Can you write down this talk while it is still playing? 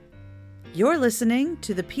You're listening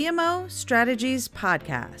to the PMO Strategies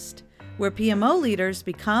Podcast, where PMO leaders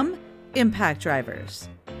become impact drivers.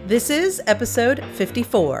 This is episode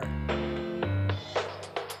 54.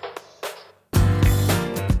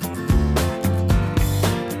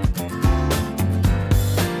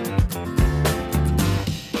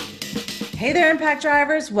 Hey there, Impact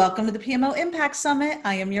Drivers. Welcome to the PMO Impact Summit.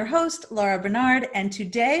 I am your host, Laura Bernard, and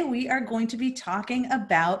today we are going to be talking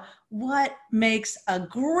about what makes a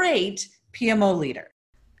great PMO leader.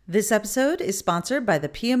 This episode is sponsored by the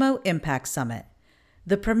PMO Impact Summit,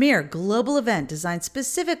 the premier global event designed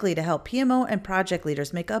specifically to help PMO and project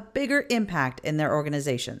leaders make a bigger impact in their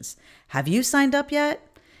organizations. Have you signed up yet?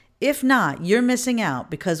 If not, you're missing out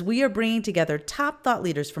because we are bringing together top thought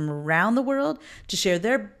leaders from around the world to share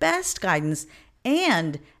their best guidance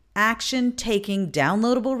and action-taking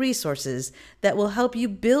downloadable resources that will help you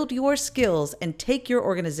build your skills and take your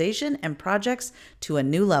organization and projects to a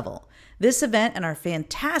new level. This event and our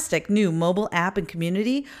fantastic new mobile app and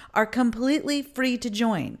community are completely free to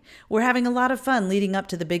join. We're having a lot of fun leading up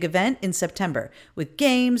to the big event in September with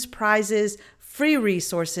games, prizes, free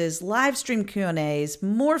resources, live stream Q&As,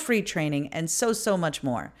 more free training, and so much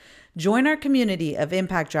more. Join our community of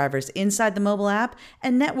impact drivers inside the mobile app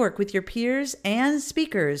and network with your peers and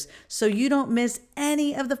speakers so you don't miss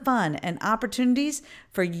any of the fun and opportunities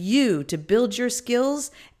for you to build your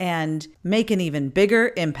skills and make an even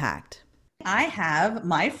bigger impact. I have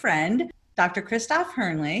my friend, Dr. Christoph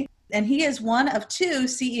Hernle, and he is one of two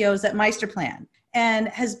CEOs at Meisterplan and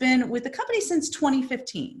has been with the company since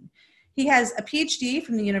 2015. He has a PhD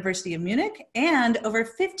from the University of Munich and over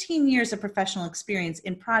 15 years of professional experience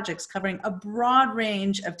in projects covering a broad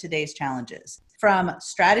range of today's challenges, from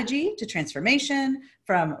strategy to transformation,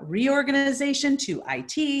 from reorganization to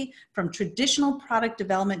IT, from traditional product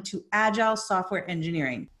development to agile software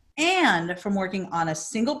engineering, and from working on a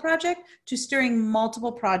single project to steering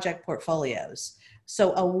multiple project portfolios.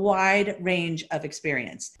 So a wide range of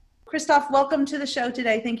experience. Christoph, welcome to the show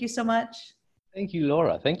today. Thank you so much. Thank you,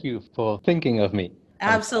 Laura. Thank you for thinking of me.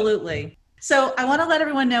 Absolutely. So I want to let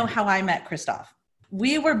everyone know how I met Christoph.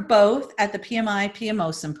 We were both at the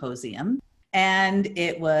PMO Symposium, and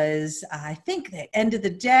it was, I think, the end of the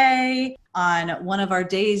day on one of our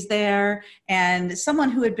days there. And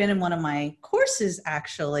someone who had been in one of my courses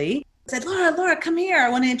actually said, Laura, come here. I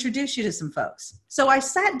want to introduce you to some folks. So I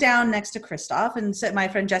sat down next to Christoph, and my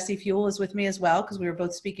friend Jesse Fuel was with me as well because we were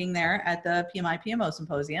both speaking there at the PMO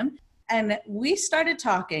Symposium. And we started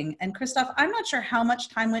talking, and Christoph, I'm not sure how much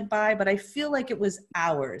time went by, but I feel like it was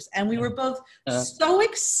hours. And we were both so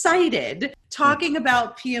excited talking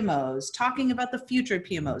about PMOs, talking about the future of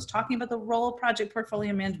PMOs, talking about the role of project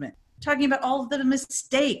portfolio management, talking about all of the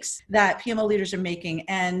mistakes that PMO leaders are making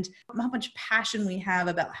and how much passion we have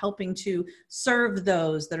about helping to serve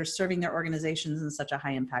those that are serving their organizations in such a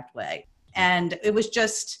high impact way. And it was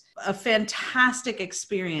just a fantastic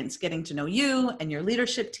experience getting to know you and your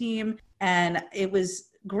leadership team. And it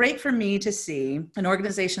was great for me to see an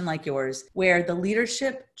organization like yours where the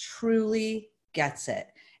leadership truly gets it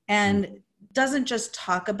and doesn't just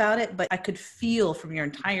talk about it, but I could feel from your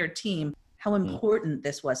entire team how important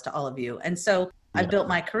this was to all of you. And so I built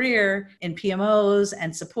my career in PMOs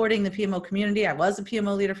and supporting the PMO community. I was a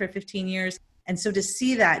PMO leader for 15 years. And so to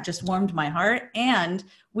see that just warmed my heart. And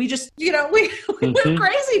we just, we went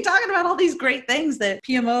crazy talking about all these great things that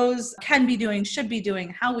PMOs can be doing, should be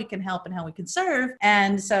doing, how we can help and how we can serve.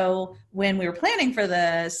 And so when we were planning for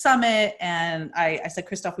the summit, and I said,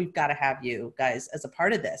 Christoph, we've got to have you guys as a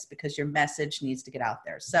part of this because your message needs to get out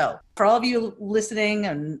there. So for all of you listening,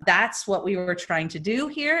 and that's what we were trying to do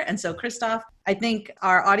here. And so Christoph, I think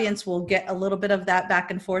our audience will get a little bit of that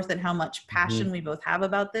back and forth and how much passion we both have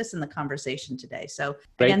about this in the conversation today. So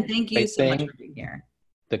again, thank you so much for being here.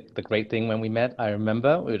 The great thing when we met, I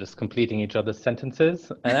remember we were just completing each other's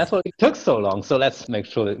sentences, and that's why it took so long. So let's make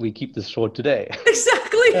sure that we keep this short today.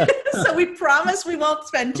 Exactly. So we promise we won't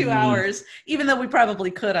spend 2 hours, even though we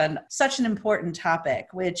probably could, on such an important topic,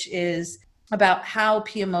 which is about how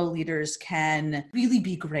PMO leaders can really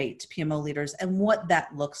be great PMO leaders and what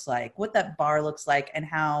that looks like, what that bar looks like, and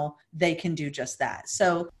how they can do just that.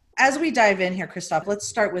 So as we dive in here, Christoph, let's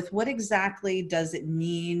start with what exactly does it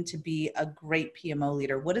mean to be a great PMO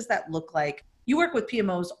leader? What does that look like? You work with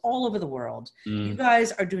PMOs all over the world. You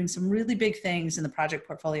guys are doing some really big things in the project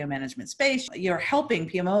portfolio management space. You're helping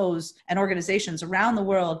PMOs and organizations around the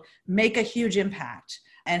world make a huge impact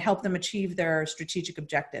and help them achieve their strategic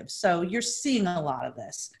objectives. So you're seeing a lot of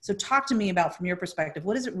this. So talk to me about, from your perspective,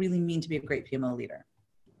 what does it really mean to be a great PMO leader?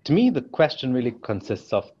 To me, the question really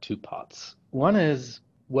consists of two parts. One is,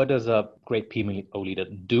 what does a great PMO leader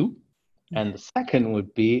do? And the second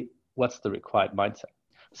would be, what's the required mindset?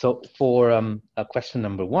 So for question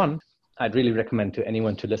number one, I'd really recommend to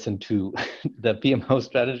anyone to listen to the PMO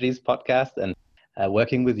Strategies podcast and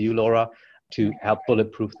working with you, Laura, to help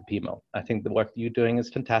bulletproof the PMO. I think the work you're doing is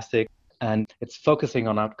fantastic, and it's focusing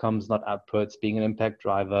on outcomes, not outputs, being an impact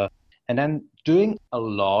driver, and then doing a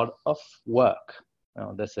lot of work.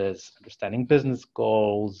 This is understanding business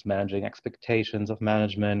goals, managing expectations of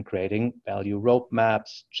management, creating value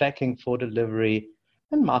roadmaps, checking for delivery,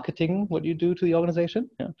 and marketing what you do to the organization.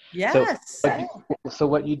 Yeah. Yes. So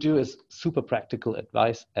what you do is super practical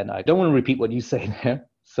advice, and I don't want to repeat what you say there.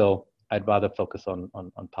 So I'd rather focus on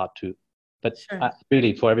part two. But Sure.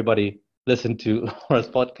 Really, for everybody, listen to Laura's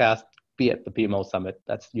podcast, be at the PMO Summit.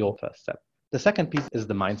 That's your first step. The second piece is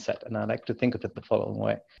the mindset, and I like to think of it the following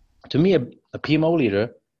way. To me, a PMO leader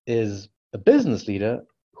is a business leader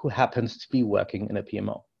who happens to be working in a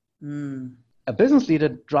PMO. A business leader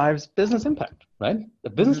drives business impact, right? A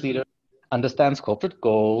business leader understands corporate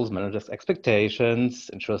goals, manages expectations,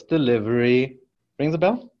 ensures delivery. Rings a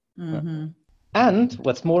bell? Mm-hmm. And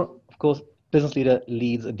what's more, of course, business leader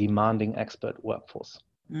leads a demanding expert workforce.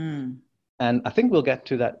 And I think we'll get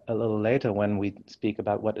to that a little later when we speak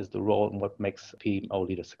about what is the role and what makes a PMO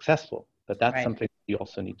leader successful. But that's something you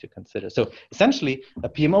also need to consider. So essentially, a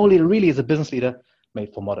PMO leader really is a business leader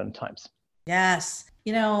made for modern times. Yes.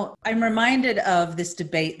 I'm reminded of this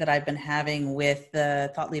debate that I've been having with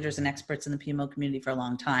the thought leaders and experts in the PMO community for a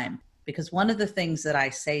long time. Because one of the things that I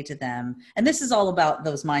say to them, and this is all about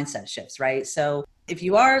those mindset shifts, right? So if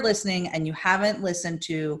you are listening and you haven't listened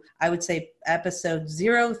to, I would say episodes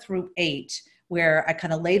 0 through 8, where I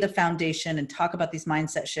kind of lay the foundation and talk about these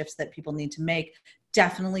mindset shifts that people need to make,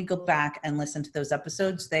 definitely go back and listen to those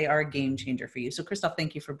episodes. They are a game changer for you. So Christoph,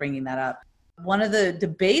 thank you for bringing that up. One of the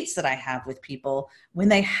debates that I have with people when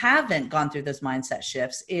they haven't gone through those mindset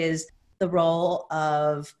shifts is the role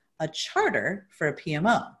of a charter for a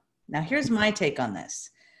PMO. Now, here's my take on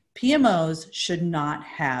this. PMOs should not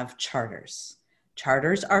have charters.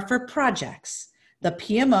 Charters are for projects. The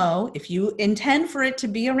PMO, if you intend for it to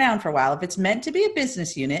be around for a while, if it's meant to be a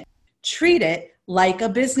business unit, treat it like a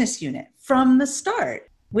business unit from the start,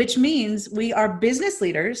 which means we are business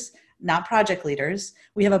leaders, not project leaders.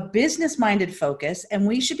 We have a business-minded focus, and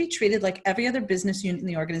we should be treated like every other business unit in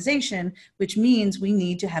the organization, which means we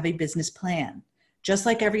need to have a business plan, just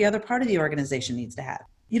like every other part of the organization needs to have.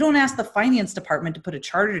 You don't ask the finance department to put a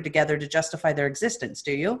charter together to justify their existence,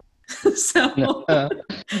 do you? So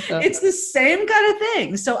it's the same kind of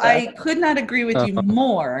thing. So I could not agree with you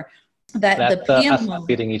more that that's the PMO... us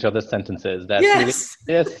reading each other's sentences. That's yes.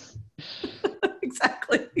 Really, yes.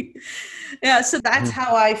 Exactly. Yeah, so that's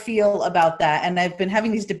how I feel about that. And I've been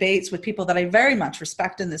having these debates with people that I very much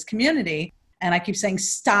respect in this community. And I keep saying,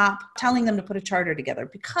 stop telling them to put a charter together,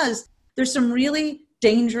 because there's some really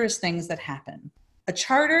dangerous things that happen. A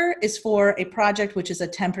charter is for a project which is a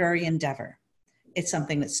temporary endeavor. It's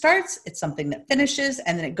something that starts, it's something that finishes,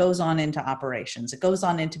 and then it goes on into operations. It goes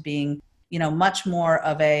on into being, much more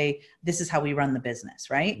of this is how we run the business,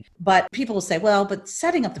 right? But people will say, well, but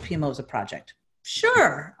setting up the PMO is a project.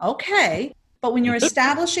 Sure, okay. But when you're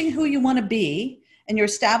establishing who you want to be, and you're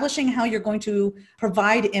establishing how you're going to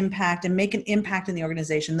provide impact and make an impact in the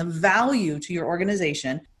organization, the value to your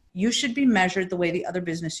organization, you should be measured the way the other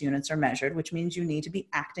business units are measured, which means you need to be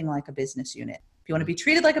acting like a business unit. If you want to be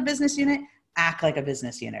treated like a business unit, act like a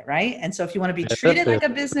business unit, right? And so if you want to be treated like a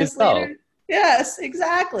business leader, yes,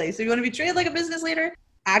 exactly. So you want to be treated like a business leader,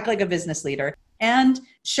 act like a business leader, and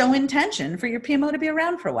show intention for your PMO to be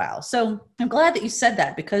around for a while. So I'm glad that you said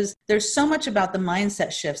that, because there's so much about the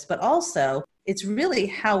mindset shifts, but also it's really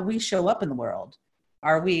how we show up in the world.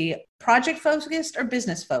 Are we project focused or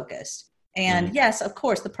business focused? And yes, of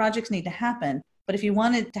course, the projects need to happen. But if you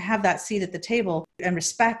wanted to have that seat at the table and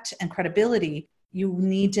respect and credibility, you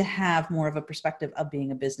need to have more of a perspective of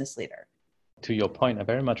being a business leader. To your point, I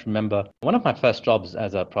very much remember one of my first jobs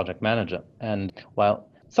as a project manager. And while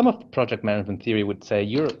some of project management theory would say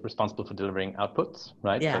you're responsible for delivering outputs,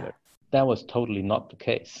 right? Yeah. So that was totally not the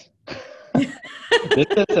case. This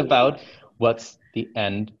is about what's the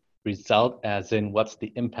end result, as in what's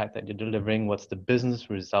the impact that you're delivering, what's the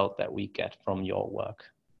business result that we get from your work.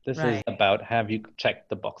 This is about, have you checked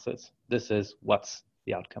the boxes? This is what's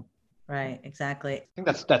the outcome. Right, exactly. I think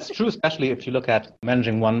that's true, especially if you look at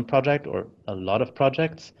managing one project or a lot of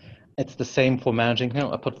projects. It's the same for managing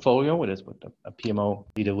a portfolio. It is what a PMO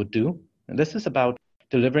leader would do. And this is about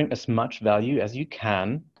delivering as much value as you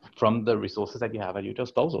can from the resources that you have at your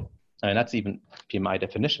disposal. And that's even PMI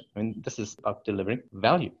definition. I mean, this is about delivering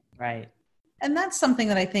value. Right. And that's something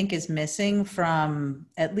that I think is missing from,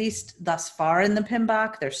 at least thus far in the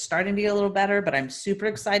PMBOK. They're starting to get a little better, but I'm super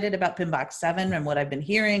excited about PMBOK 7 and what I've been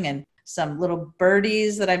hearing, and some little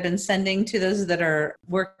birdies that I've been sending to those that are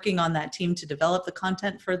working on that team to develop the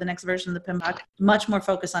content for the next version of the PMBOK. Much more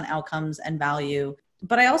focus on outcomes and value.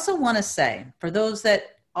 But I also want to say, for those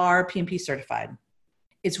that are PMP certified,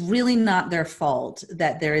 it's really not their fault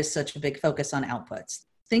that there is such a big focus on outputs.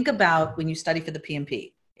 Think about when you study for the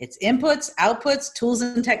PMP. It's inputs, outputs, tools,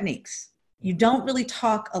 and techniques. You don't really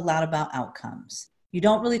talk a lot about outcomes. You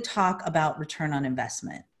don't really talk about return on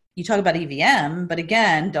investment. You talk about EVM, but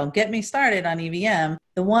again, don't get me started on EVM.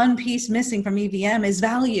 The one piece missing from EVM is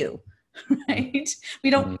value, right? We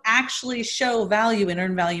don't actually show value in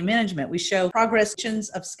earned value management. We show progressions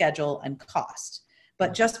of schedule and cost.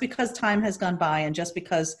 But just because time has gone by and just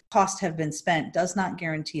because costs have been spent does not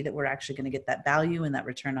guarantee that we're actually going to get that value and that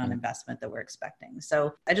return on investment that we're expecting.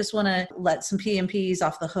 So I just want to let some PMPs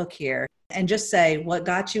off the hook here and just say what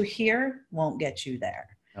got you here won't get you there.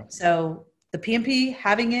 Okay. So the PMP,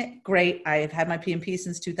 having it, great. I've had my PMP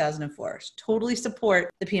since 2004. Totally support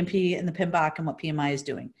the PMP and the PMBOK and what PMI is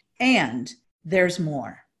doing. And there's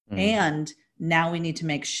more. And now we need to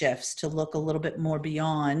make shifts to look a little bit more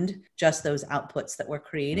beyond just those outputs that we're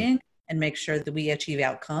creating and make sure that we achieve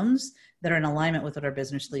outcomes that are in alignment with what our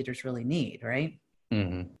business leaders really need, right?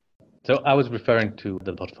 Mm-hmm. So I was referring to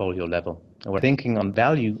the portfolio level. And we're thinking on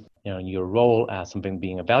value, your role as something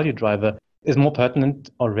being a value driver is more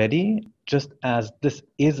pertinent already, just as this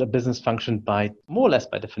is a business function by more or less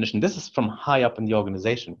by definition. This is from high up in the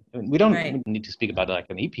organization. I mean, we don't need to speak about it like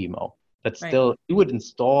an ePMO, but still you would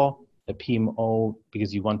install a PMO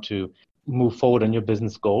because you want to move forward on your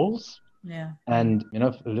business goals. Yeah. And,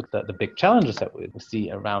 if you look at the big challenges that we see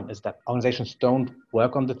around is that organizations don't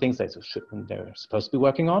work on the things they're supposed to be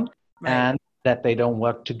working on, and that they don't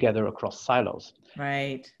work together across silos.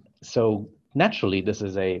 Right. So naturally, this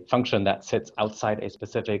is a function that sits outside a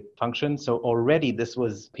specific function. So already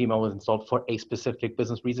PMO was installed for a specific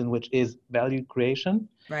business reason, which is value creation.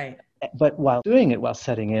 Right. But while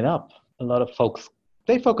setting it up, a lot of folks,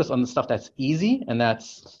 they focus on the stuff that's easy, and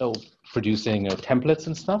that's producing templates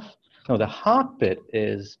and stuff. No, the hard bit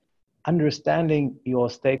is understanding your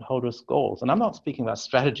stakeholders' goals. And I'm not speaking about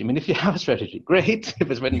strategy. I mean, if you have a strategy, great. If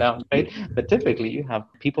it's written down, great. But typically you have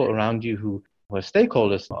people around you who are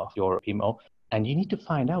stakeholders of your PMO, and you need to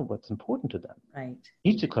find out what's important to them. Right.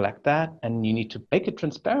 You need to collect that, and you need to make it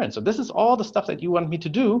transparent. So this is all the stuff that you want me to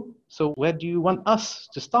do. So where do you want us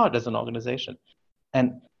to start as an organization?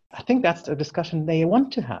 And I think that's a discussion they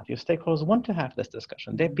want to have. Your stakeholders want to have this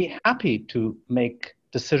discussion. They'd be happy to make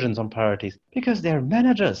decisions on priorities because they're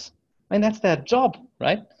managers. And that's their job,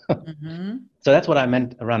 right? Mm-hmm. So that's what I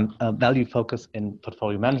meant around value focus in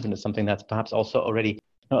portfolio management is something that's perhaps also already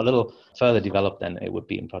a little further developed than it would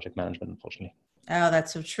be in project management, unfortunately. Oh,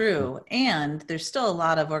 that's so true. And there's still a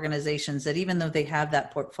lot of organizations that even though they have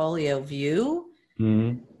that portfolio view,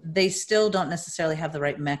 they still don't necessarily have the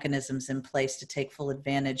right mechanisms in place to take full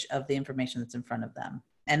advantage of the information that's in front of them.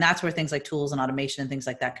 And that's where things like tools and automation and things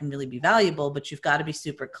like that can really be valuable, but you've got to be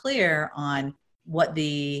super clear on what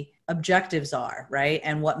the objectives are, right?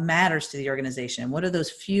 And what matters to the organization. What are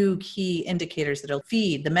those few key indicators that'll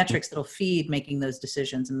feed, the metrics that'll feed making those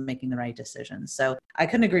decisions and making the right decisions. So I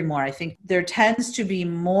couldn't agree more. I think there tends to be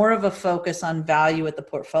more of a focus on value at the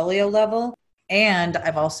portfolio level. And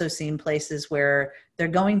I've also seen places where they're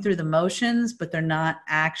going through the motions, but they're not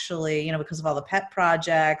actually, because of all the pet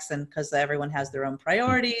projects and because everyone has their own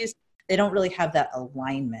priorities, they don't really have that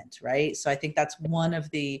alignment, right? So I think that's one of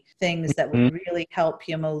the things that would really help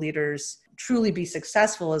PMO leaders truly be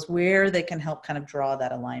successful is where they can help kind of draw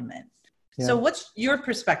that alignment. Yeah. So what's your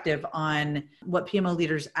perspective on what PMO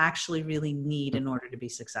leaders actually really need in order to be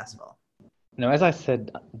successful? As I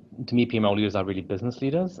said, to me, PMO leaders are really business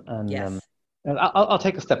leaders. And yes. I'll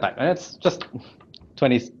take a step back, and it's just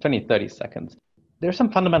 30 seconds. There are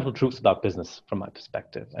some fundamental truths about business from my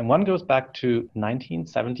perspective. And one goes back to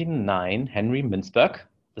 1979, Henry Mintzberg,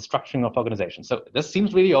 The Structuring of Organizations. So this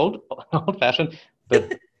seems really old-fashioned,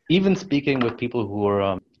 but even speaking with people who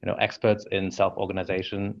are experts in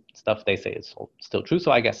self-organization stuff, they say it's still true.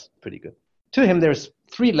 So I guess pretty good. To him, there's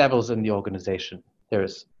 3 levels in the organization.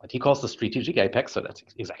 There's what he calls the strategic apex, so that's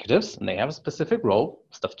executives, and they have a specific role,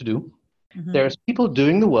 stuff to do. Mm-hmm. There's people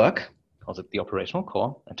doing the work, calls it the operational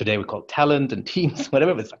core. And today we call it talent and teams,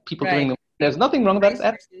 whatever. It's like people doing the work. There's nothing wrong with that.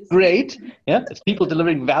 That's great. Yeah, it's people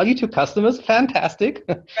delivering value to customers. Fantastic.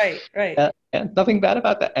 Right. And nothing bad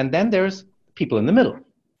about that. And then there's people in the middle.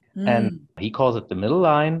 And he calls it the middle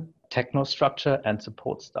line, techno structure, and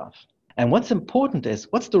support staff. And what's important is,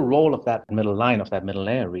 what's the role of that middle line, of that middle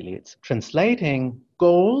layer, really? It's translating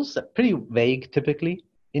goals, that are pretty vague typically,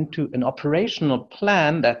 into an operational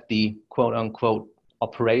plan that the quote unquote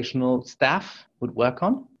operational staff would work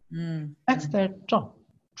on. That's their job.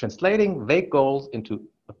 Translating vague goals into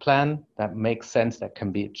a plan that makes sense, that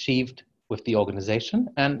can be achieved with the organization,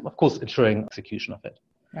 and of course, ensuring execution of it.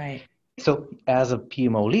 Right. So as a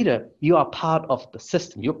PMO leader, you are part of the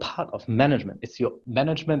system. You're part of management. It's your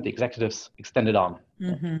management, the executives extended arm.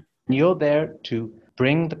 Mm-hmm. You're there to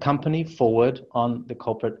bring the company forward on the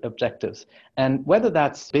corporate objectives. And whether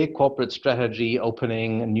that's big corporate strategy,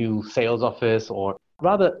 opening a new sales office, or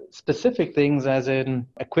rather specific things as in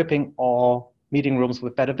equipping all meeting rooms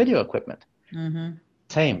with better video equipment. Mm-hmm.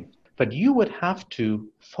 Same. But you would have to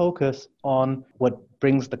focus on what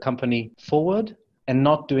brings the company forward and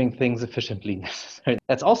not doing things efficiently necessarily.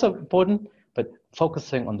 That's also important, but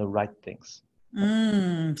focusing on the right things.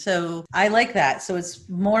 So I like that. So it's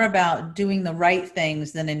more about doing the right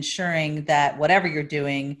things than ensuring that whatever you're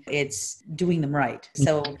doing, it's doing them right.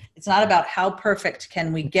 So it's not about how perfect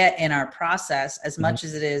can we get in our process as much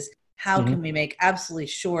as it is how can we make absolutely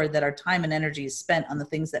sure that our time and energy is spent on the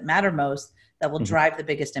things that matter most, that will drive the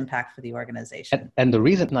biggest impact for the organization. And the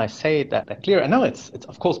reason I say that clear, I know it's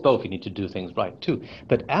of course both, you need to do things right too,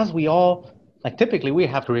 but as we all, like typically we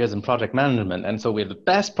have careers in project management, and so we're the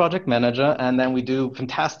best project manager, and then we do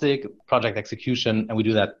fantastic project execution, and we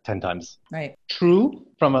do that 10 times. Right. True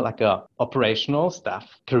from a operational staff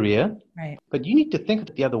career, right. But you need to think of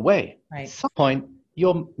it the other way. Right. At some point,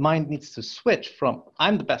 your mind needs to switch from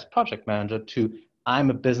I'm the best project manager to I'm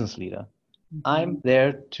a business leader. I'm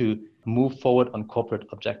there to move forward on corporate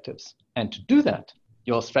objectives. And to do that,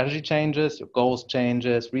 your strategy changes, your goals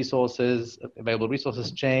changes, available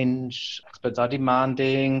resources change, experts are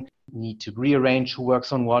demanding, you need to rearrange who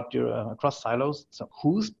works on what, you're across silos. So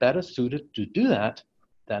who's better suited to do that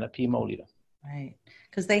than a PMO leader? Right.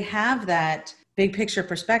 Because they have that big picture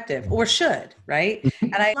perspective, or should, right?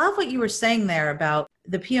 And I love what you were saying there about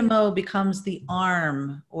the PMO becomes the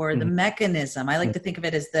arm or the mechanism. I like to think of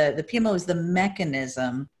it as the PMO is the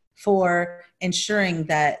mechanism for ensuring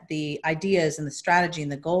that the ideas and the strategy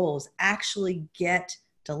and the goals actually get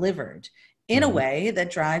delivered in a way that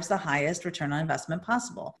drives the highest return on investment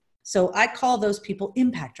possible. So I call those people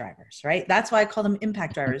impact drivers, right? That's why I call them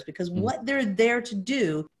impact drivers, because what they're there to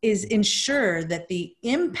do is ensure that the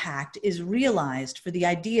impact is realized for the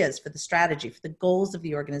ideas, for the strategy, for the goals of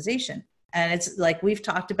the organization. And it's like we've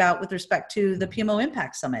talked about with respect to the PMO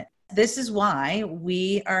Impact Summit. This is why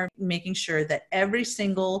we are making sure that every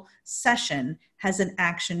single session has an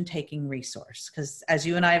action-taking resource. Because as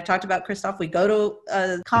you and I have talked about, Christoph, we go to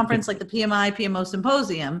a conference like the PMO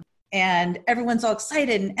Symposium, and everyone's all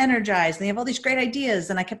excited and energized, and they have all these great ideas.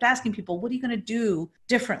 And I kept asking people, what are you going to do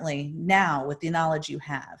differently now with the knowledge you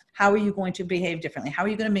have? How are you going to behave differently? How are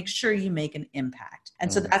you going to make sure you make an impact?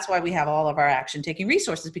 And so that's why we have all of our action-taking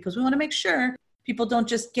resources, because we want to make sure people don't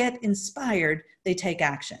just get inspired, they take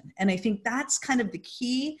action. And I think that's kind of the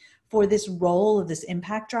key for this role of this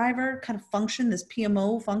impact driver kind of function, this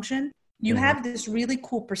PMO function. You have this really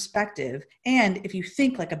cool perspective. And if you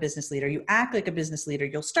think like a business leader, you act like a business leader,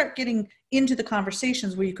 you'll start getting into the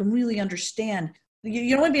conversations where you can really understand.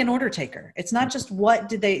 You don't want to be an order taker. It's not just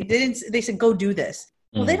they said, go do this.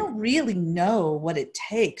 Well, they don't really know what it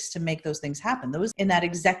takes to make those things happen. Those in that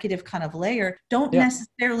executive kind of layer don't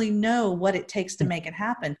necessarily know what it takes to make it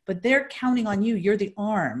happen, but they're counting on you. You're the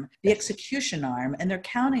arm, the execution arm, and they're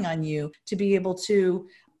counting on you to be able to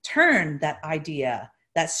turn that idea,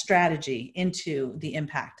 that strategy into the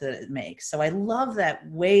impact that it makes. So I love that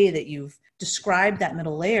way that you've described that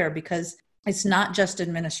middle layer, because it's not just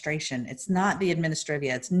administration. It's not the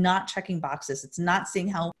administrivia. It's not checking boxes. It's not seeing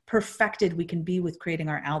how perfected we can be with creating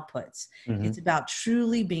our outputs. It's about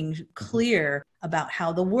truly being clear about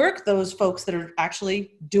how the work, those folks that are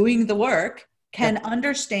actually doing the work, can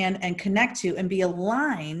understand and connect to and be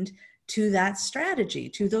aligned to that strategy,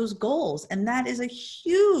 to those goals. And that is a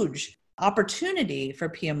huge opportunity for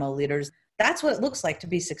PMO leaders. That's what it looks like to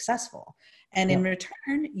be successful. And in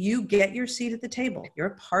return, you get your seat at the table. You're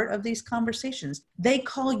a part of these conversations. They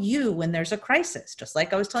call you when there's a crisis, just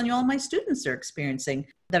like I was telling you all my students are experiencing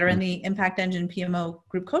that are in the Impact Engine PMO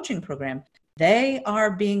group coaching program. They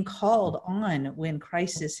are being called on when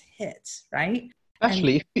crisis hits, right?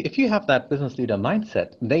 Actually, if you have that business leader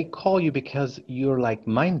mindset, they call you because you're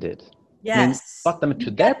like-minded. Yes. Got them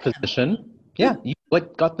into their position. Yeah.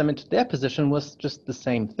 What got them into their position was just the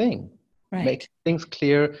same thing. Right. Making things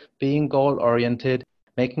clear, being goal-oriented,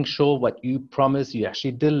 making sure what you promise you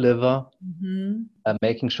actually deliver,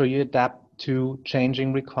 making sure you adapt to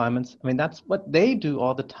changing requirements. I mean, that's what they do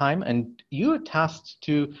all the time. And you're tasked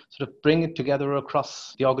to sort of bring it together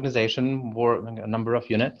across the organization or a number of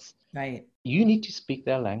units. Right. You need to speak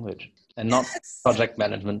their language and not project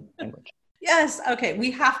management language. Yes. Okay.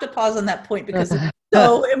 We have to pause on that point because it's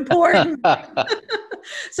so important.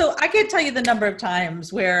 So I can't tell you the number of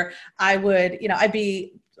times where I would, I'd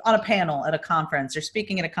be on a panel at a conference or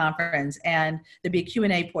speaking at a conference, and there'd be a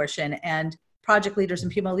Q&A portion, and project leaders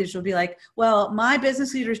and PMO leaders would be like, well, my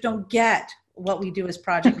business leaders don't get what we do as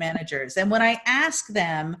project managers. And when I ask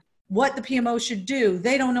them what the PMO should do,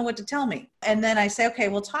 they don't know what to tell me. And then I say, okay,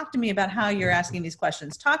 well, talk to me about how you're asking these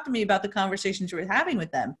questions. Talk to me about the conversations you were having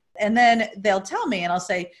with them. And then they'll tell me, and I'll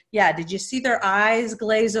say, yeah, did you see their eyes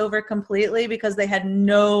glaze over completely because they had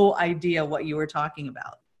no idea what you were talking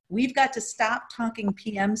about? We've got to stop talking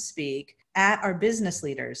PM speak at our business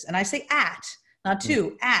leaders. And I say at, not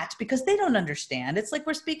to, at, because they don't understand. It's like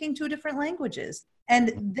we're speaking two different languages,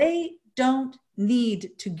 and they don't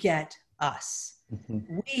need to get us.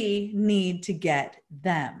 We need to get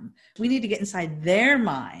them. We need to get inside their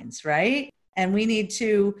minds, right? And we need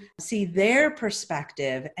to see their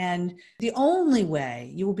perspective. And the only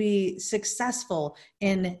way you will be successful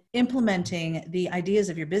in implementing the ideas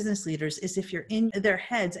of your business leaders is if you're in their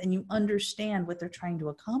heads and you understand what they're trying to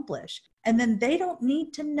accomplish. And then they don't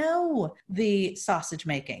need to know the sausage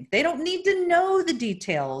making. They don't need to know the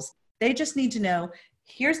details. They just need to know,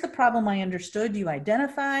 here's the problem I understood, you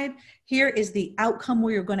identified. Here is the outcome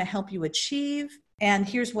we're going to help you achieve. And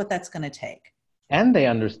here's what that's going to take. And they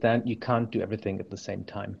understand you can't do everything at the same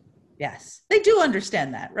time. Yes, they do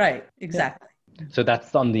understand that. Right. Exactly. Yeah. So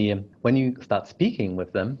that's on the, when you start speaking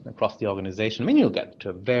with them across the organization, I mean, you'll get to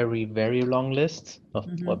a very, very long list of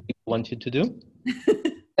what people want you to do.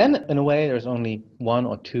 Then in a way, there's only 1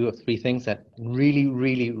 or 2 or 3 things that really,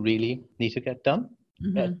 really, really need to get done.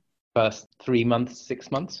 First 3 months,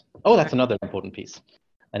 6 months. Oh, that's another important piece.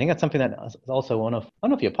 I think that's something that is also one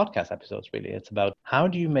of your podcast episodes, really. It's about how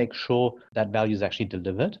do you make sure that value is actually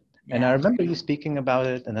delivered. Yeah. And I remember you speaking about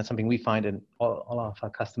it, and that's something we find in all of our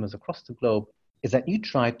customers across the globe, is that you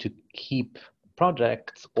try to keep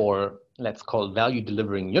projects, or let's call value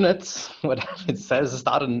delivering units, whatever it says, a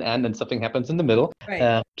start and an end, and something happens in the middle,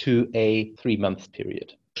 right, to a 3-month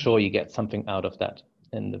period. Sure, you get something out of that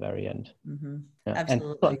in the very end. Yeah.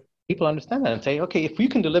 Absolutely. And people understand that and say, okay, if you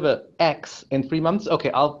can deliver X in 3 months, okay,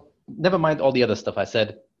 I'll never mind all the other stuff I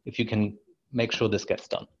said, if you can make sure this gets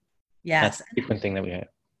done. Yes. That's a different thing that we have.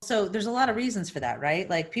 So there's a lot of reasons for that, right?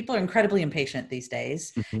 Like people are incredibly impatient these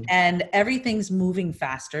days, and everything's moving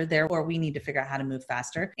faster. Therefore, we need to figure out how to move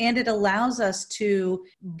faster. And it allows us to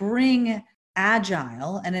bring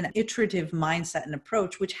agile and an iterative mindset and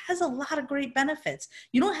approach, which has a lot of great benefits.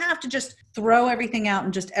 You don't have to just throw everything out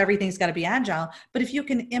and just everything's got to be agile. But if you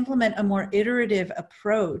can implement a more iterative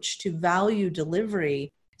approach to value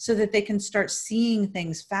delivery so that they can start seeing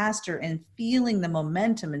things faster and feeling the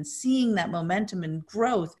momentum and seeing that momentum and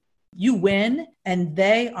growth, you win and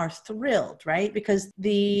they are thrilled, right? Because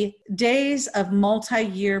the days of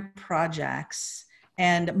multi-year projects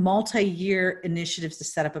and multi-year initiatives to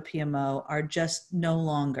set up a PMO are just no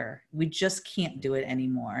longer. We just can't do it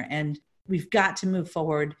anymore. And we've got to move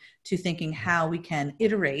forward to thinking how we can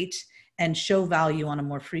iterate and show value on a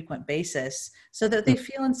more frequent basis so that they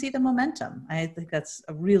feel and see the momentum. I think that's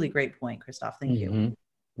a really great point, Christoph. Thank you.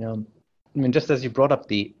 Yeah. I mean, just as you brought up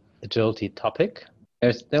the agility topic,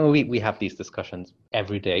 we have these discussions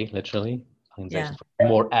every day, literally. Organizations are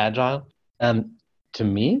more agile. To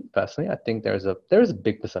me, personally, I think there is a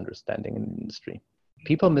big misunderstanding in the industry.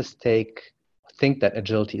 People think that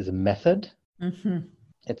agility is a method.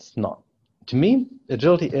 It's not. To me,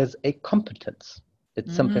 agility is a competence.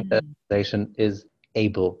 It's something that an organization is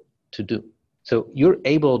able to do. So you're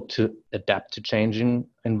able to adapt to changing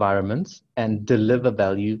environments and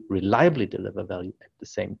reliably deliver value at the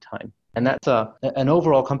same time. And that's an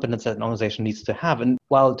overall competence that an organization needs to have. And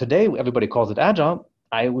while today everybody calls it agile,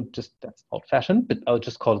 that's old fashioned, but I would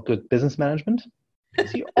just call it good business management.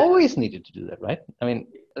 Because you always needed to do that, right? I mean,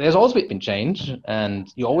 there's always been change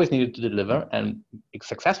and you always needed to deliver, and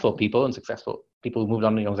successful people who moved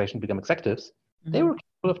on in the organization become executives, they were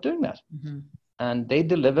capable of doing that. And they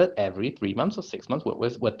delivered every 3 months or 6 months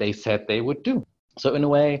what they said they would do. So in a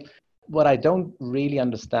way, what I don't really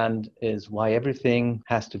understand is why everything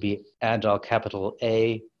has to be agile, capital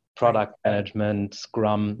A, product management,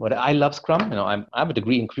 Scrum. I love Scrum. I have a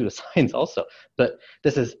degree in computer science also, but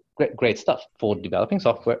this is great stuff for developing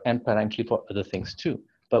software and potentially for other things too.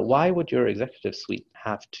 But why would your executive suite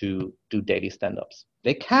have to do daily stand-ups?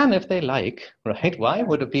 They can if they like, right? Why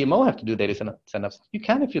would a PMO have to do daily stand-ups? You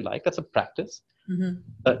can if you like. That's a practice. Mm-hmm.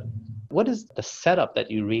 But what is the setup that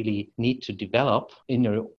you really need to develop in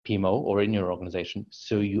your PMO or in your organization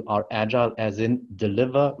so you are agile, as in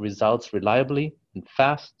deliver results reliably and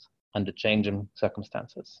fast under changing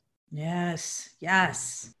circumstances? Yes.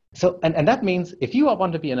 Yes. So, and that means if you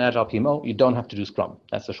want to be an agile PMO, you don't have to do Scrum.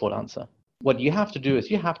 That's the short answer. What you have to do is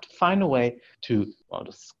you have to find a way to, well,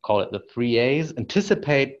 just call it the 3A's,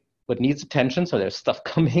 anticipate what needs attention. So there's stuff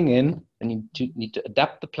coming in and you need to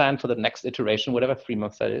adapt the plan for the next iteration, whatever 3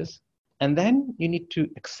 months that is. And then you need to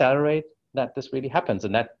accelerate that this really happens.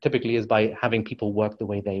 And that typically is by having people work the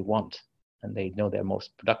way they want and they know they're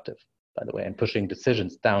most productive, by the way, and pushing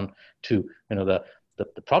decisions down to,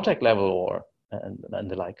 the project level or and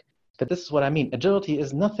the like. But this is what I mean. Agility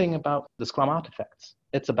is nothing about the Scrum artifacts.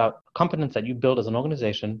 It's about competence that you build as an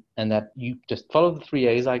organization and that you just follow the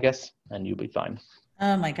 3A's, I guess, and you'll be fine.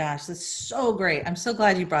 Oh my gosh, that's so great. I'm so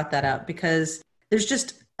glad you brought that up because there's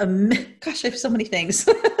just gosh, I have so many things.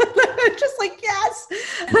 Just like, yes,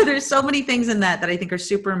 there's so many things in that I think are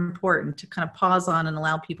super important to kind of pause on and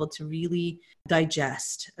allow people to really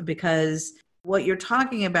digest, because what you're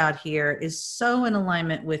talking about here is so in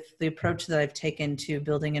alignment with the approach that I've taken to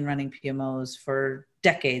building and running PMOs for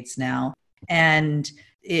decades now. And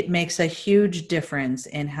it makes a huge difference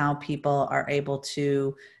in how people are able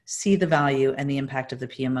to see the value and the impact of the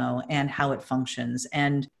PMO and how it functions.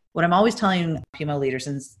 And what I'm always telling PMO leaders,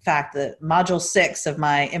 in fact, the module 6 of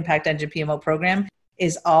my Impact Engine PMO program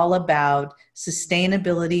is all about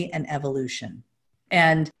sustainability and evolution.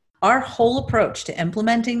 And our whole approach to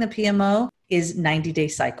implementing the PMO is 90-day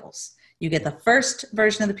cycles. You get the first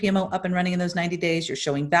version of the PMO up and running in those 90 days. You're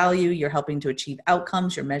showing value. You're helping to achieve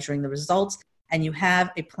outcomes. You're measuring the results. And you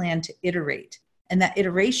have a plan to iterate. And that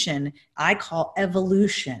iteration I call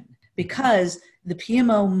evolution, because the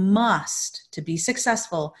PMO must, to be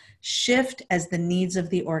successful, shift as the needs of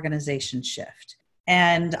the organization shift.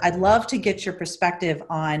 And I'd love to get your perspective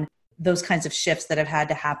on those kinds of shifts that have had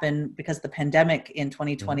to happen because of the pandemic in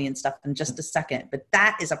 2020 and stuff in just a second. But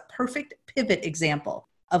that is a perfect pivot example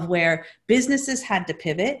of where businesses had to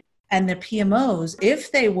pivot, and the PMOs,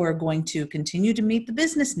 if they were going to continue to meet the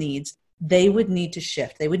business needs, they would need to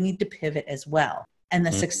shift. They would need to pivot as well. And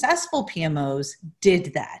the successful PMOs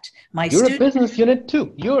did that. You're a business unit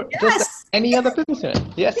too. You're just any other business unit.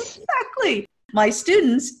 Yes. Exactly. My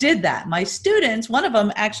students did that. My students, one of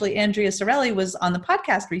them, actually, Andrea Sorelli, was on the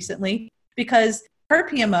podcast recently because her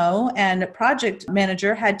PMO and project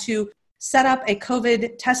manager had to set up a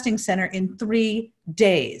COVID testing center in 3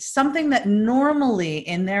 days, something that normally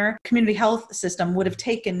in their community health system would have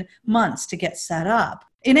taken months to get set up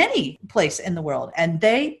in any place in the world. And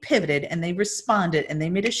they pivoted and they responded and they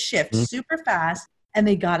made a shift super fast and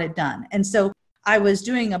they got it done. And so I was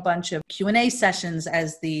doing a bunch of Q&A sessions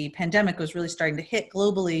as the pandemic was really starting to hit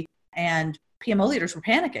globally, and PMO leaders were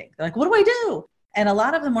panicking. They're like, what do I do? And a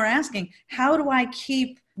lot of them were asking, how do I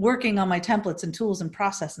keep working on my templates and tools and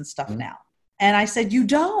process and stuff now? And I said, you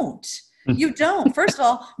don't. You don't. First of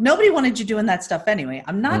all, nobody wanted you doing that stuff anyway.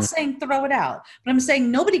 I'm not saying throw it out, but I'm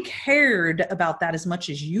saying nobody cared about that as much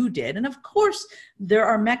as you did. And of course, there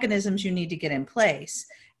are mechanisms you need to get in place.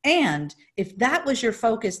 And if that was your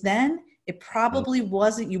focus then, it probably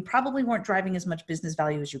wasn't, you probably weren't driving as much business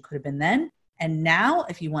value as you could have been then. And now,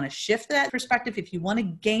 if you want to shift that perspective, if you want to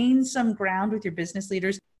gain some ground with your business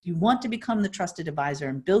leaders, you want to become the trusted advisor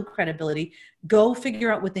and build credibility, go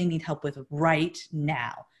figure out what they need help with right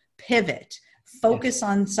now. Pivot, focus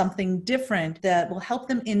on something different that will help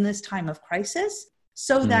them in this time of crisis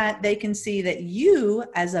so that they can see that you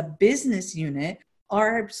as a business unit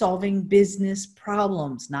are solving business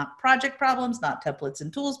problems, not project problems, not templates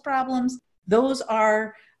and tools problems. Those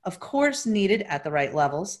are, of course, needed at the right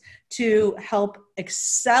levels to help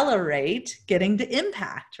accelerate getting to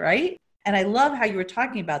impact, right? And I love how you were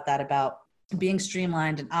talking about that, about being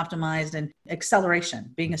streamlined and optimized and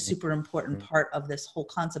acceleration being a super important part of this whole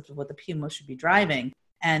concept of what the PMO should be driving.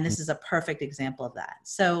 And this is a perfect example of that.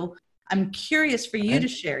 So I'm curious for you to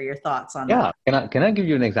share your thoughts on that. Can I give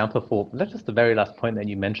you an example for just the very last point that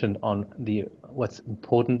you mentioned on what's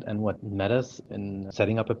important and what matters in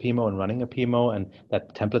setting up a PMO and running a PMO, and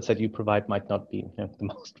that templates that you provide might not be the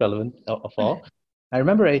most relevant of all. I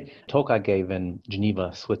remember a talk I gave in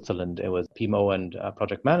Geneva, Switzerland. It was PMO and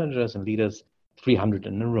project managers and leaders, 300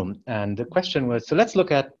 in the room. And the question was, so let's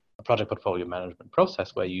look at a project portfolio management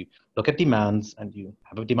process where you look at demands and you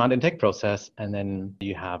have a demand intake process, and then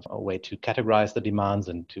you have a way to categorize the demands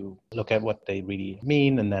and to look at what they really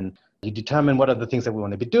mean, and then You determine what are the things that we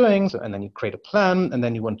want to be doing, and then you create a plan, and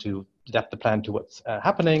then you want to adapt the plan to what's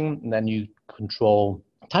happening, and then you control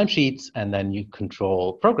timesheets, and then you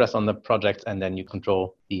control progress on the project, and then you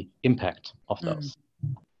control the impact of those.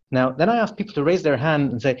 Now, then I asked people to raise their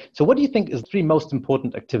hand and say, so what do you think is the 3 most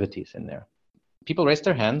important activities in there? People raised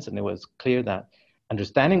their hands, and it was clear that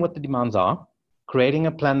understanding what the demands are, creating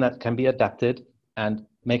a plan that can be adapted, and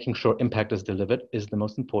making sure impact is delivered is the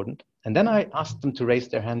most important. And then I asked them to raise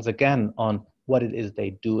their hands again on what it is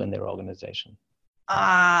they do in their organization.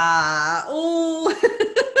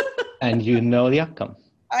 And you know the outcome.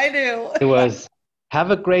 I do. It was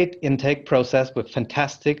have a great intake process with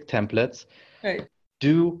fantastic templates, Right.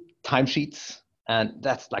 Do timesheets, and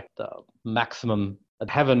that's like the maximum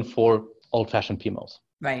heaven for old-fashioned PMOs.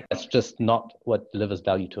 Right. That's just not what delivers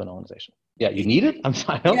value to an organization. Yeah, you need it. I'm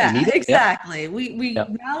sorry. You Yeah, need it. exactly. We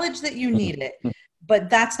acknowledge that you need it, but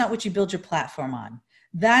that's not what you build your platform on.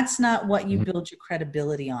 That's not what you build your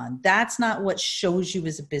credibility on. That's not what shows you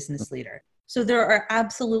as a business leader. So there are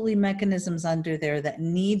absolutely mechanisms under there that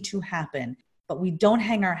need to happen, but we don't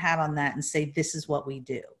hang our hat on that and say, this is what we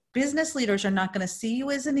do. Business leaders are not going to see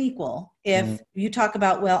you as an equal if you talk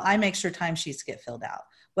about, well, I make sure timesheets get filled out.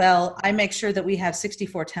 Well, I make sure that we have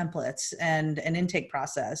 64 templates and an intake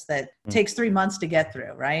process that takes 3 months to get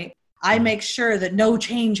through, right? I make sure that no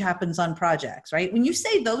change happens on projects, right? When you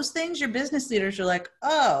say those things, your business leaders are like,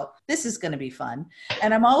 oh, this is going to be fun.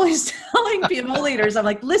 And I'm always telling PMO leaders, I'm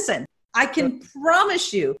like, listen, I can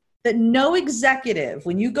promise you that no executive,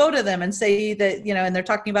 when you go to them and say that, and they're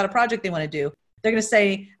talking about a project they want to do, they're going to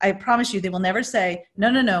say, I promise you, they will never say,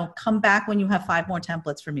 no, come back when you have 5 more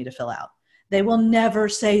templates for me to fill out. They will never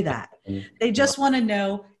say that. They just want to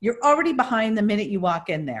know you're already behind the minute you walk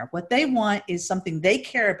in there. What they want is something they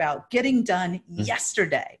care about getting done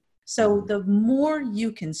yesterday. So the more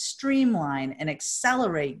you can streamline and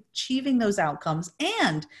accelerate achieving those outcomes,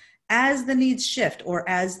 and as the needs shift or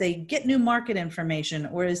as they get new market information,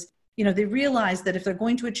 or as they realize that if they're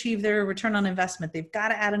going to achieve their return on investment, they've got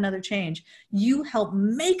to add another change. You help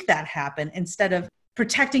make that happen instead of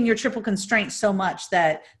protecting your triple constraint so much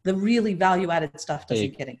that the really value-added stuff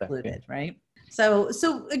doesn't get included, right? So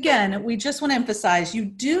again, we just want to emphasize you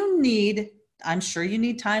do need, I'm sure you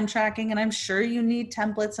need time tracking, and I'm sure you need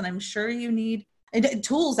templates, and I'm sure you need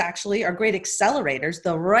tools. Actually are great accelerators.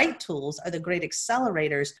 The right tools are the great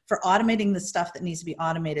accelerators for automating the stuff that needs to be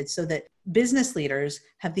automated so that business leaders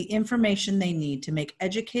have the information they need to make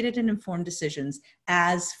educated and informed decisions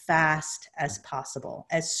as fast as possible,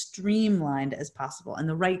 as streamlined as possible. And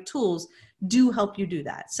the right tools do help you do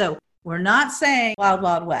that. So we're not saying wild,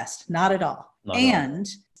 wild west, not at all.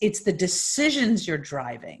 It's the decisions you're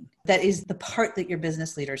driving that is the part that your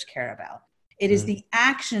business leaders care about. It is the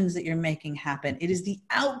actions that you're making happen. It is the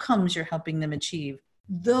outcomes you're helping them achieve.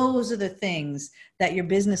 Those are the things that your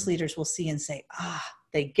business leaders will see and say,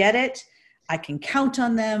 they get it. I can count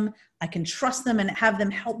on them. I can trust them and have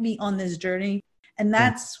them help me on this journey. And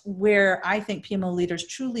that's where I think PMO leaders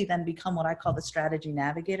truly then become what I call the strategy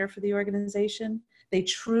navigator for the organization. They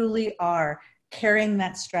truly are carrying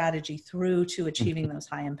that strategy through to achieving those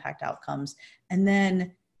high impact outcomes. And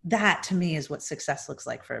then that to me is what success looks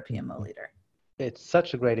like for a PMO leader. It's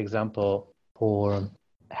such a great example for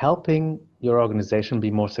helping your organization be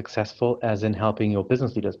more successful, as in helping your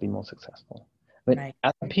business leaders be more successful. Right.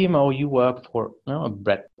 As a PMO, you work for a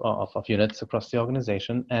breadth of units across the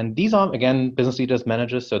organization. And these are, again, business leaders,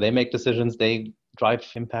 managers, so they make decisions, they drive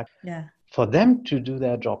impact. Yeah. For them to do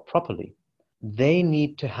their job properly, they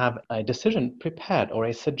need to have a decision prepared or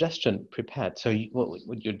a suggestion prepared. So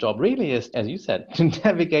what your job really is, as you said, to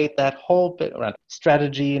navigate that whole bit around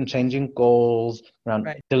strategy and changing goals, around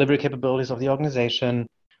delivery capabilities of the organization,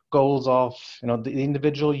 goals of the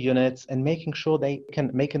individual units, and making sure they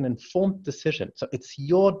can make an informed decision. So it's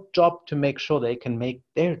your job to make sure they can make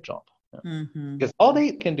their job. Because all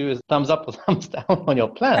they can do is thumbs up or thumbs down on your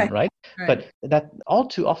plan, right? But that all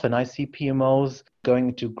too often I see PMOs going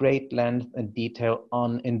into great length and detail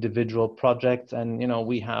on individual projects, and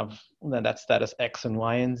we have that status X and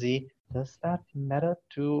Y and Z. Does that matter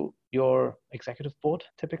to your executive board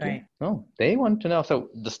typically? No, they want to know. So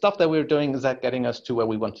the stuff that we're doing, is that getting us to where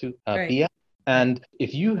we want to be at? And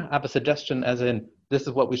if you have a suggestion, as in this is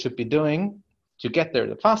what we should be doing to get there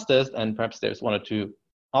the fastest, and perhaps there's 1 or 2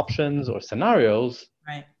 options or scenarios,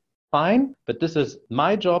 fine, but this is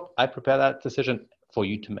my job. I prepare that decision for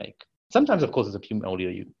you to make. Sometimes, of course, as a PMO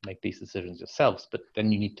leader, you make these decisions yourselves, but then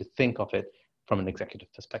you need to think of it from an executive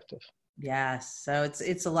perspective. Yes. So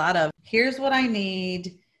it's a lot of here's what I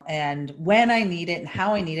need and when I need it and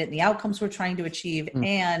how I need it and the outcomes we're trying to achieve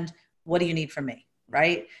and what do you need from me?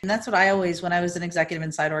 right? And that's what I always, when I was an executive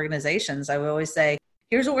inside organizations, I would always say,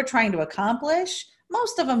 here's what we're trying to accomplish.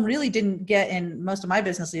 Most of them really didn't get in, most of my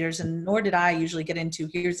business leaders, and nor did I usually get into,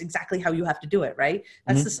 here's exactly how you have to do it, right?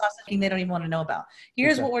 That's the sausage thing they don't even want to know about.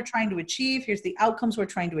 Here's what we're trying to achieve. Here's the outcomes we're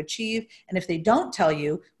trying to achieve. And if they don't tell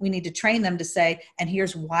you, we need to train them to say, and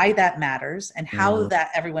here's why that matters and how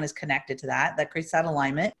that everyone is connected to that. That creates that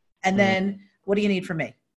alignment. And then what do you need from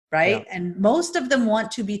me? Right. Yeah. And most of them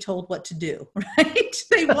want to be told what to do, right?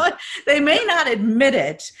 They may not admit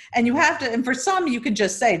it. And you have to, and for some, you can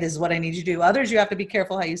just say, this is what I need you to do. Others, you have to be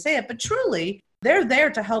careful how you say it, but truly they're there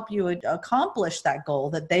to help you accomplish that goal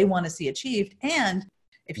that they want to see achieved. And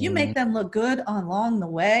if you make them look good along the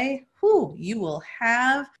way, you will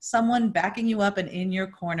have someone backing you up and in your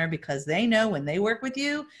corner, because they know when they work with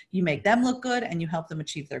you, you make them look good and you help them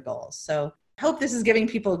achieve their goals. So I hope this is giving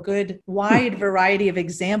people a good, wide variety of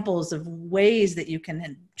examples of ways that you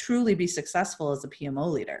can truly be successful as a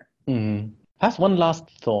PMO leader. Perhaps one last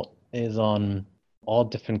thought is on all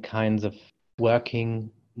different kinds of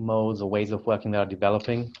working modes or ways of working that are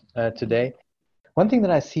developing today. One thing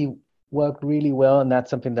that I see work really well, and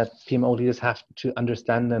that's something that PMO leaders have to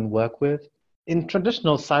understand and work with. In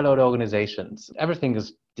traditional siloed organizations, everything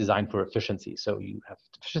is designed for efficiency. So you have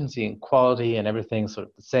efficiency and quality and everything sort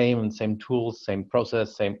of the same tools, same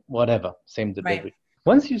process, same whatever, same delivery. Right.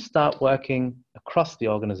 Once you start working across the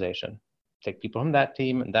organization, take people from that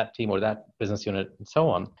team or that business unit and so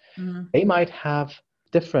on, they might have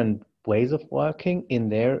different ways of working in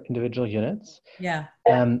their individual units. Yeah.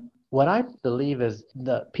 What I believe is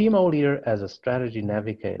the PMO leader as a strategy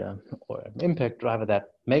navigator or an impact driver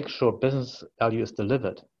that makes sure business value is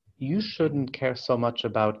delivered. You shouldn't care so much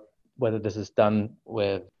about whether this is done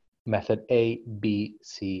with method A, B,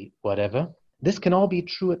 C, whatever. This can all be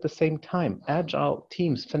true at the same time. Agile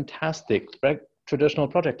teams, fantastic. Traditional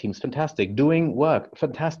project teams, fantastic. Doing work,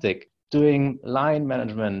 fantastic. Doing line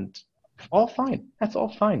management, all fine. That's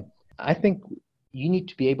all fine. I think you need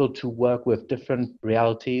to be able to work with different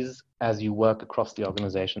realities as you work across the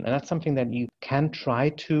organization. And that's something that you can try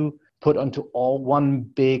to put onto all one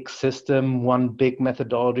big system, one big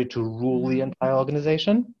methodology to rule the entire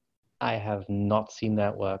organization. I have not seen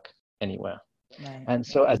that work anywhere. Right. And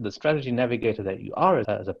so as the strategy navigator that you are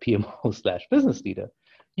as a PMO/business leader,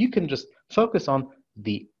 you can just focus on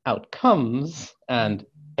the outcomes and,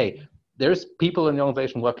 hey, there's people in the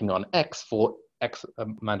organization working on X for X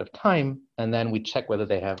amount of time, and then we check whether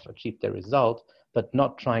they have achieved their result, but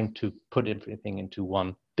not trying to put everything into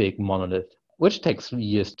one big monolith, which takes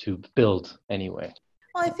years to build anyway.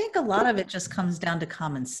 Well, I think a lot of it just comes down to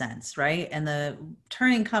common sense, right? And the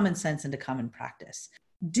turning common sense into common practice.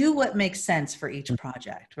 Do what makes sense for each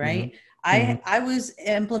project, right? I was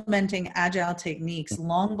implementing agile techniques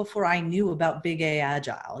long before I knew about Big A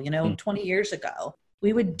Agile, 20 years ago.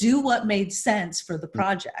 We would do what made sense for the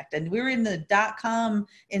project. And we were in the .com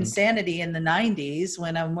insanity in the 90s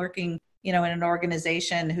when I'm working, in an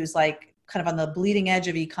organization who's like kind of on the bleeding edge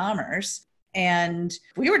of e-commerce. And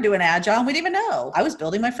we were doing agile and we didn't even know. I was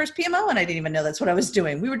building my first PMO and I didn't even know that's what I was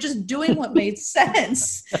doing. We were just doing what made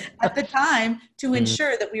sense at the time to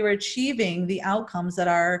ensure that we were achieving the outcomes that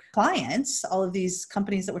our clients, all of these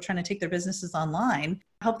companies that were trying to take their businesses online,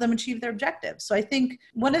 help them achieve their objectives. So I think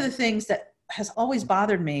one of the things that has always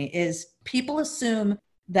bothered me is people assume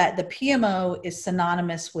that the PMO is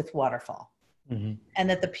synonymous with waterfall and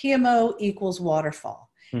that the PMO equals waterfall.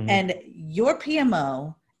 And your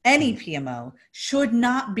PMO, any PMO, should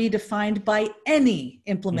not be defined by any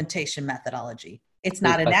implementation methodology. It's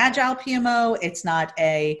not an agile PMO. It's not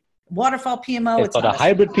a waterfall PMO. It's not a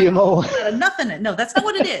hybrid PMO. It's not a nothing. No, that's not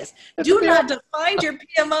what it is. Do not define your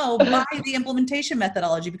PMO by the implementation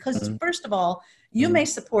methodology, because first of all, you may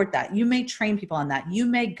support that. You may train people on that. You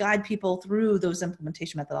may guide people through those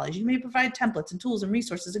implementation methodologies. You may provide templates and tools and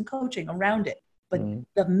resources and coaching around it. But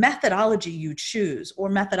the methodology you choose, or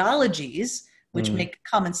methodologies, which make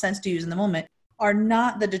common sense to use in the moment, are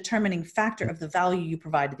not the determining factor of the value you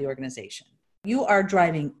provide to the organization. You are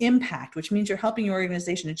driving impact, which means you're helping your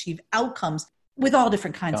organization achieve outcomes with all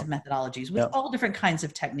different kinds of methodologies, with all different kinds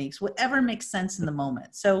of techniques, whatever makes sense in the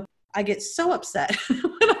moment. So I get so upset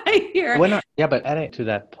when I hear... But adding to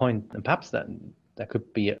that point, and perhaps that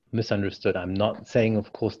could be misunderstood. I'm not saying,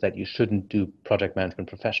 of course, that you shouldn't do project management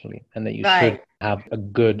professionally and that you should have a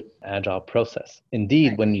good agile process.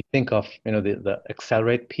 Indeed, when you think of the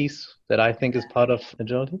accelerate piece that I think is part of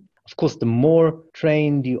agility, of course, the more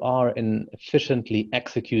trained you are in efficiently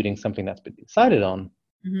executing something that's been decided on,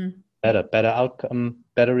 better outcome,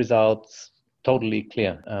 better results. Totally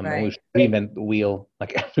clear. We should reinvent the wheel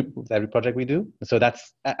like every project we do. So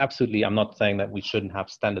that's absolutely, I'm not saying that we shouldn't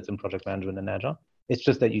have standards in project management and agile. It's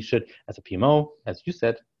just that you should, as a PMO, as you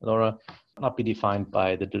said, Laura, not be defined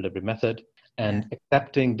by the delivery method and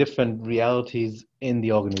accepting different realities in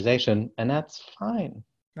the organization. And that's fine.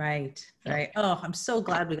 Right. Oh, I'm so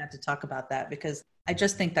glad we got to talk about that, because I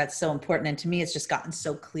just think that's so important. And to me, it's just gotten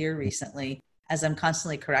so clear recently as I'm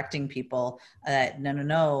constantly correcting people that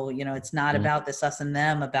no, it's not about this us and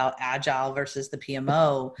them, about agile versus the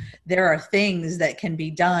PMO. There are things that can be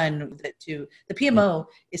done the PMO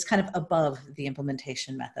is kind of above the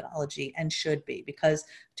implementation methodology and should be, because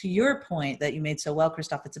to your point that you made so well,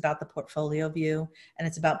 Christoph, it's about the portfolio view, and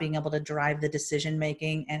it's about being able to drive the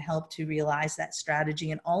decision-making and help to realize that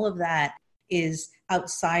strategy. And all of that is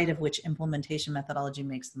outside of which implementation methodology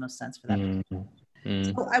makes the most sense for that.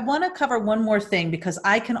 So I want to cover one more thing, because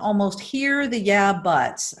I can almost hear the yeah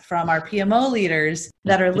buts from our PMO leaders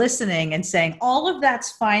that are listening and saying all of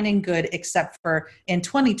that's fine and good, except for in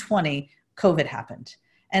 2020, COVID happened.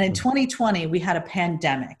 And in 2020, we had a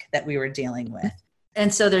pandemic that we were dealing with.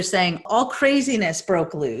 And so they're saying all craziness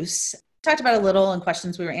broke loose. Talked about it a little in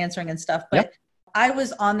questions we were answering and stuff, but I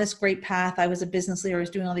was on this great path. I was a business leader. I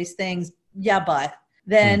was doing all these things. Yeah, but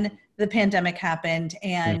then the pandemic happened,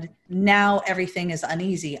 and now everything is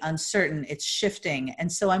uneasy, uncertain, it's shifting.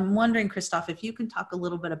 And so I'm wondering, Christoph, if you can talk a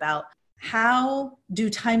little bit about how do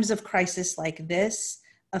times of crisis like this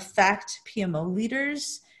affect PMO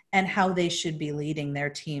leaders and how they should be leading their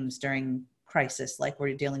teams during crisis like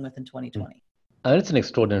we're dealing with in 2020? It's an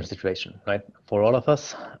extraordinary situation, right? For all of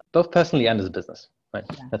us, both personally and as a business, right?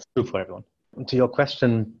 Yeah. That's true for everyone. To your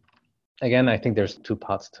question, again, I think there's two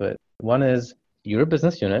parts to it. One is you're a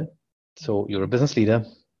business unit, so you're a business leader,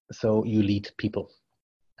 so you lead people,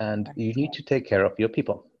 and you need to take care of your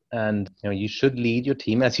people. And you should lead your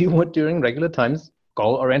team as you would during regular times,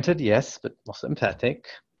 goal-oriented, yes, but also empathic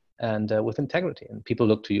and with integrity. And people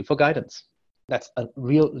look to you for guidance. That's a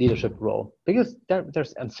real leadership role, because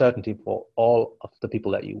there's uncertainty for all of the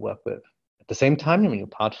people that you work with. At the same time, you're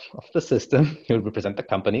part of the system. You represent the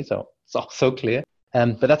company, so it's also clear.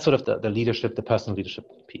 But that's sort of the leadership, the personal leadership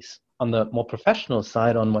piece. On the more professional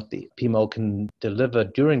side, on what the PMO can deliver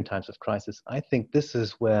during times of crisis, I think this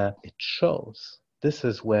is where it shows. This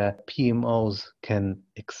is where PMOs can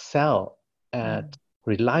excel at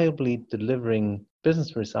reliably delivering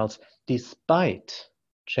business results despite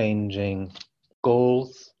changing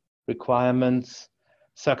goals, requirements,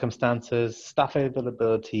 circumstances, staff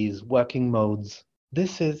availabilities, working modes.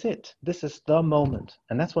 This is it. This is the moment.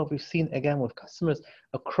 And that's what we've seen again with customers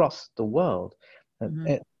across the world.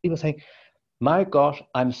 People saying, my gosh,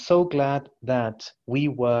 I'm so glad that we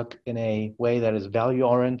work in a way that is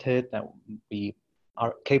value-oriented, that we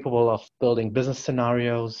are capable of building business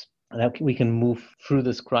scenarios, and that we can move through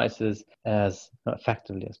this crisis as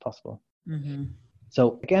effectively as possible.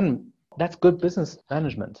 So again, that's good business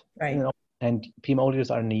management. Right. And PMO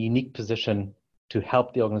leaders are in a unique position to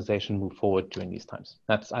help the organization move forward during these times.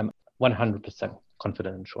 I'm 100%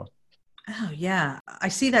 confident and sure. Oh, yeah. I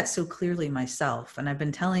see that so clearly myself. And I've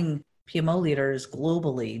been telling PMO leaders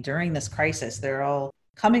globally during this crisis, they're all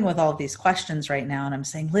coming with all of these questions right now. And I'm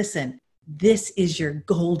saying, listen, this is your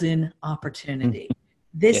golden opportunity.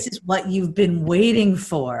 This is what you've been waiting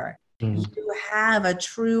for. You have a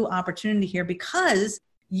true opportunity here, because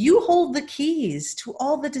you hold the keys to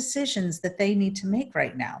all the decisions that they need to make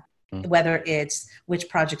right now. Whether it's which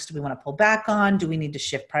projects do we want to pull back on? Do we need to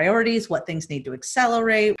shift priorities? What things need to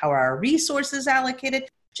accelerate? How are our resources allocated?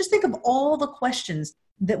 Just think of all the questions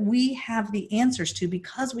that we have the answers to,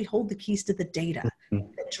 because we hold the keys to the data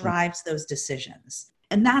that drives those decisions.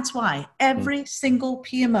 And that's why every single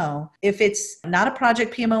PMO, if it's not a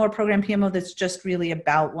project PMO or program PMO that's just really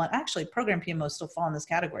about one, actually program PMOs still fall in this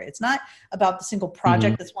category. It's not about the single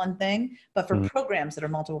project that's one thing, but for programs that are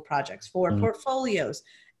multiple projects, for portfolios,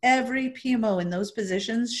 every PMO in those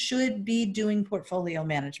positions should be doing portfolio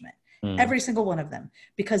management. Every single one of them,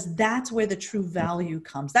 because that's where the true value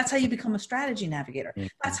comes. That's how you become a strategy navigator.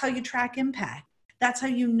 That's how you track impact. That's how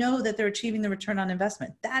you know that they're achieving the return on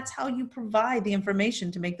investment. That's how you provide the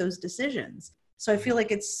information to make those decisions. So I feel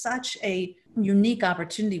like it's such a unique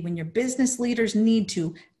opportunity when your business leaders need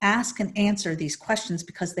to ask and answer these questions,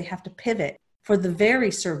 because they have to pivot for the very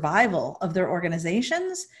survival of their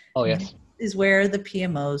organizations. Oh, yes. Is where the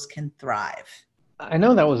PMOs can thrive. I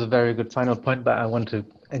know that was a very good final point, but I want to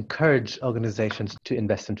encourage organizations to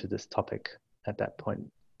invest into this topic at that point.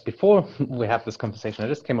 Before we have this conversation, I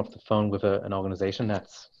just came off the phone with an organization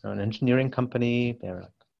that's an engineering company. There are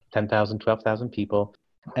 10,000, 12,000 people.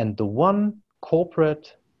 And the one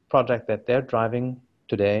corporate project that they're driving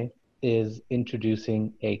today is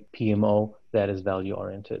introducing a PMO that is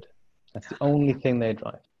value-oriented. That's the only thing they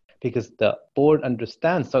drive, because the board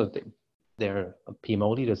understands. So their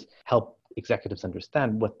PMO leaders help executives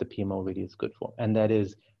understand what the PMO really is good for. And that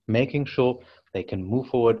is making sure they can move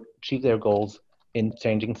forward, achieve their goals in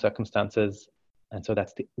changing circumstances. And so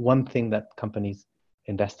that's the one thing that companies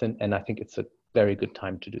invest in. And I think it's a very good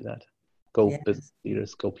time to do that. Go business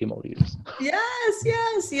leaders, go PMO leaders. Yes.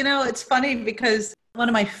 It's funny because one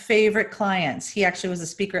of my favorite clients, he actually was a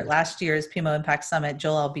speaker at last year's PMO Impact Summit,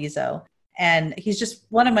 Joel Albizo. And he's just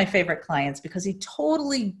one of my favorite clients because he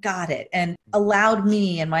totally got it and allowed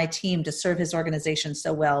me and my team to serve his organization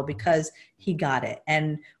so well because he got it.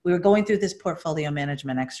 And we were going through this portfolio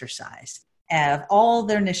management exercise of all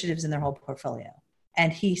their initiatives in their whole portfolio.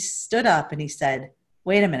 And he stood up and he said,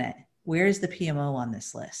 wait a minute, where's the PMO on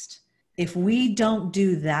this list? If we don't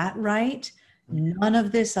do that right, none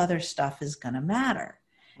of this other stuff is going to matter.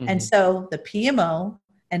 Mm-hmm. And so the PMO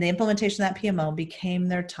and the implementation of that PMO became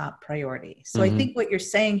their top priority. So I think what you're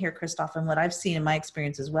saying here, Christoph, and what I've seen in my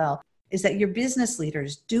experience as well, is that your business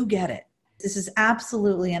leaders do get it. This is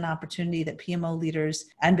absolutely an opportunity that PMO leaders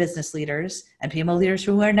and business leaders and PMO leaders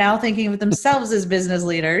who are now thinking of themselves as business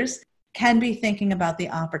leaders can be thinking about the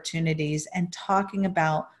opportunities and talking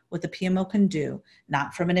about what the PMO can do,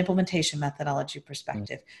 not from an implementation methodology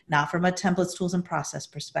perspective, not from a templates, tools, and process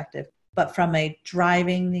perspective, but from a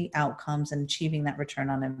driving the outcomes and achieving that return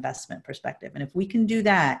on investment perspective. And if we can do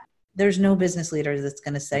that, there's no business leader that's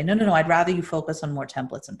going to say, no, I'd rather you focus on more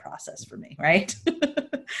templates and process for me, right?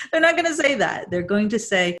 They're not going to say that. They're going to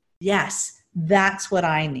say, yes, that's what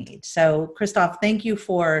I need. So Christoph, thank you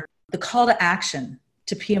for the call to action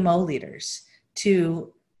to PMO leaders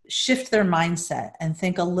to shift their mindset and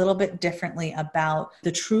think a little bit differently about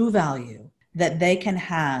the true value that they can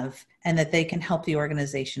have and that they can help the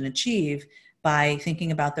organization achieve by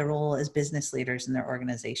thinking about their role as business leaders in their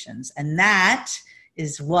organizations. And that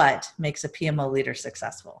is what makes a PMO leader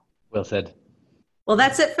successful. Well said. Well,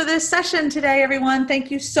 that's it for this session today, everyone.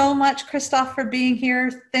 Thank you so much, Christoph, for being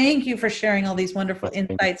here. Thank you for sharing all these wonderful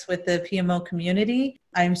insights with the PMO community.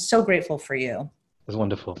 I'm so grateful for you. It was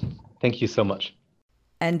wonderful. Thank you so much.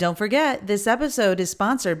 And don't forget, this episode is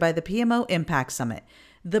sponsored by the PMO Impact Summit,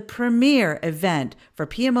 the premier event for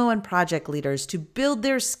PMO and project leaders to build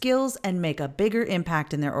their skills and make a bigger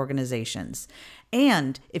impact in their organizations.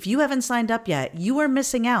 And if you haven't signed up yet, you are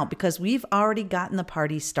missing out because we've already gotten the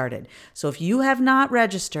party started. So if you have not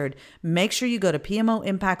registered, make sure you go to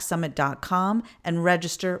PMOImpactSummit.com and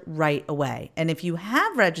register right away. And if you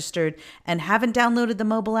have registered and haven't downloaded the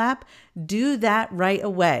mobile app, do that right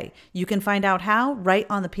away. You can find out how right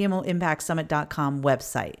on the PMOImpactSummit.com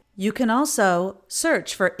website. You can also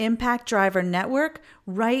search for Impact Driver Network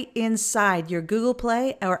right inside your Google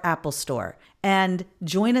Play or Apple Store. And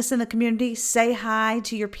join us in the community, say hi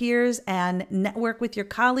to your peers, and network with your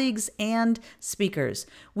colleagues and speakers.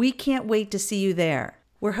 We can't wait to see you there.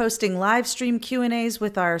 We're hosting live stream Q&As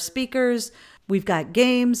with our speakers. We've got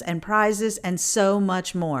games and prizes and so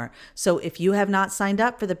much more. So if you have not signed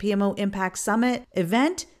up for the PMO Impact Summit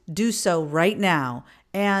event, do so right now.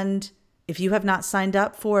 And if you have not signed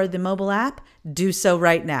up for the mobile app, do so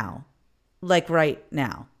right now. Like right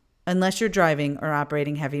now. Unless you're driving or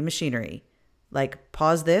operating heavy machinery. Like,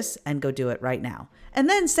 pause this and go do it right now. And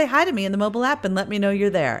then say hi to me in the mobile app and let me know you're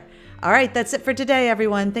there. All right, that's it for today,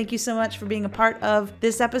 everyone. Thank you so much for being a part of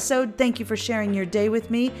this episode. Thank you for sharing your day with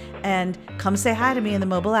me. And come say hi to me in the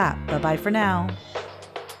mobile app. Bye-bye for now.